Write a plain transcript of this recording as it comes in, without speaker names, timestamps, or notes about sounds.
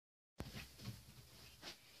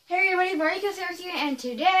Hey everybody, Marika Sarah's here, and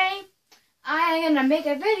today I am gonna make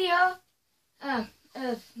a video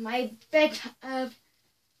of my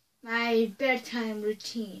bedtime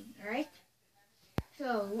routine. Alright?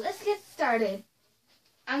 So let's get started.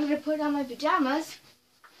 I'm gonna put on my pajamas.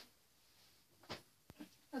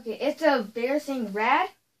 Okay, it's a bear saying rad.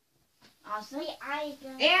 Awesome.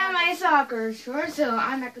 And my soccer shorts, so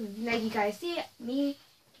I'm not gonna let you guys see it. Me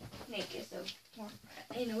naked, so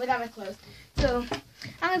without my clothes. So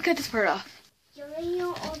I'm gonna cut this part off.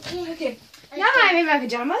 Okay. Now I'm in my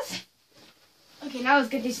pajamas. Okay, now let's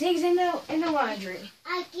get these things in the laundry.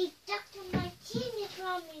 I keep tucking my teeth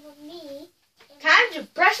from me. Time to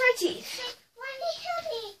brush my teeth. Help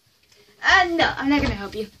me. No, I'm not gonna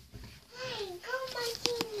help you. Hey, comb my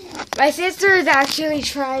teeth. My sister is actually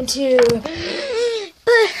trying to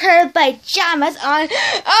put her pajamas on.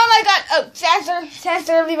 Oh my god! Oh,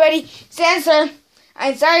 censor, everybody, censor.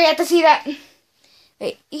 I'm sorry you have to see that.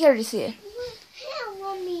 Wait, you can already see it.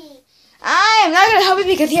 Help me. I am not gonna help you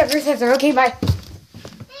because you have to censor. Okay, bye.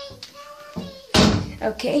 Hey, help me.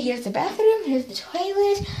 Okay, here's the bathroom. Here's the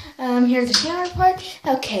toilet. Here's the shower part.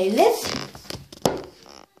 Okay, let's.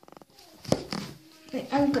 Wait,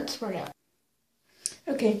 I'm gonna spread out.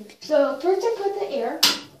 Okay, so first I put the air.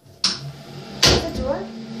 The door.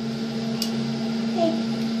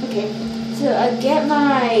 Okay, so I get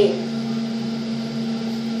my.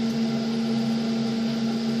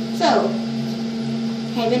 So,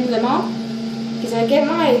 have been to the mall? Because I get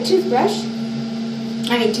my toothbrush.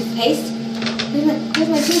 I mean toothpaste. Here's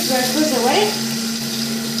my toothbrush. First I wet it.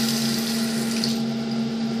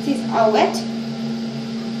 See, it's all wet.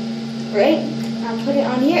 Right? I'll put it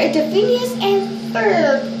on here. It's a Phineas and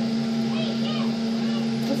Ferb.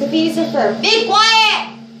 It's a Phineas and Ferb. Be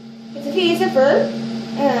quiet! It's a Phineas and Ferb.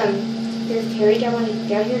 Here's Terry down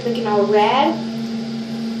here looking all rad.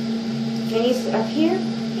 Phineas up here.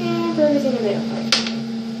 And Ferb is in the middle. Okay.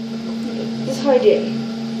 This is how I do it.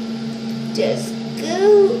 Just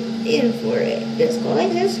go in for it. Just go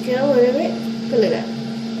like this. Go a little bit. Pull it up.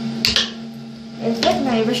 And it's wet.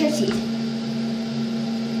 Now you brush your teeth.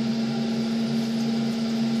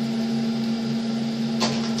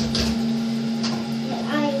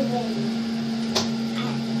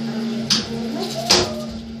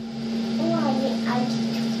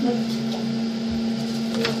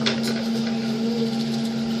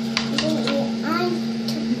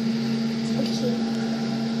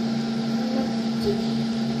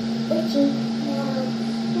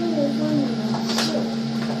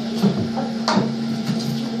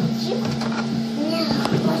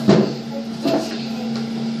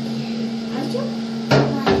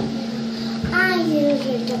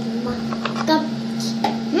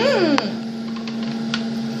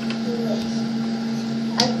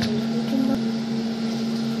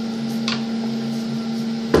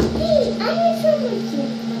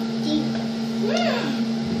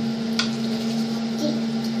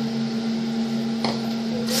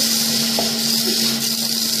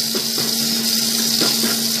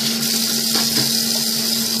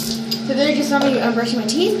 So there you just saw me brushing my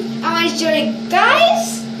teeth. I want to show you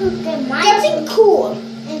guys something cool.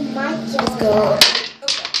 Let's go.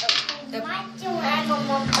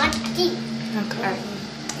 Okay.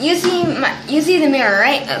 You see the mirror,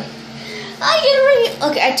 right?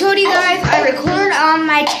 Okay, I told you guys I record on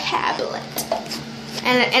my tablet.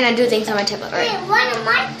 And I do things on my tablet, right?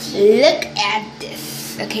 Look at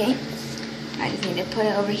this, okay? I just need to put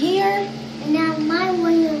it over here. Now my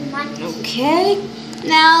way of my teeth. Okay.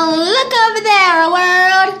 Now look over there,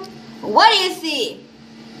 world. What do you see?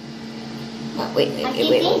 Oh, wait.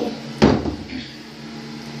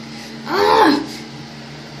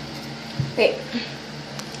 Wait.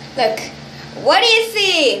 Look. What do you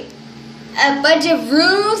see? A bunch of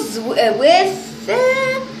rooms with.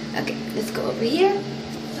 Okay, let's go over here.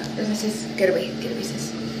 Get away,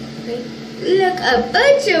 sis. Okay. Look, a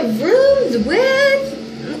bunch of rooms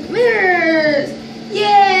with mirrors.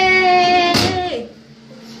 Yay!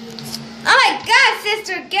 Oh my God,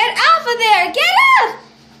 sister, get off of there! Get off!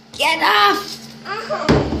 Get off!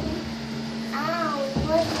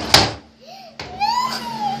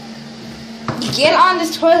 Get on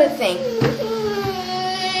this toilet thing.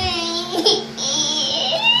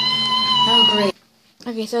 Oh, great.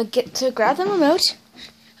 Okay, so grab the remote,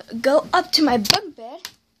 go up to my bunk bed.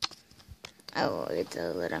 Oh, it's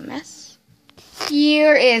a little mess.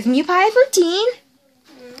 Here is Mewpie 14.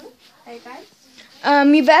 Hey guys.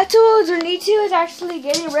 Mibeto Zornitu is actually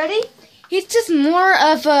getting ready. He's just more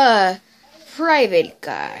of a private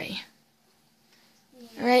guy.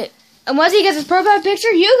 Alright. And once he gets his profile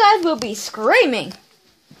picture, you guys will be screaming.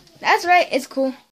 That's right, it's cool.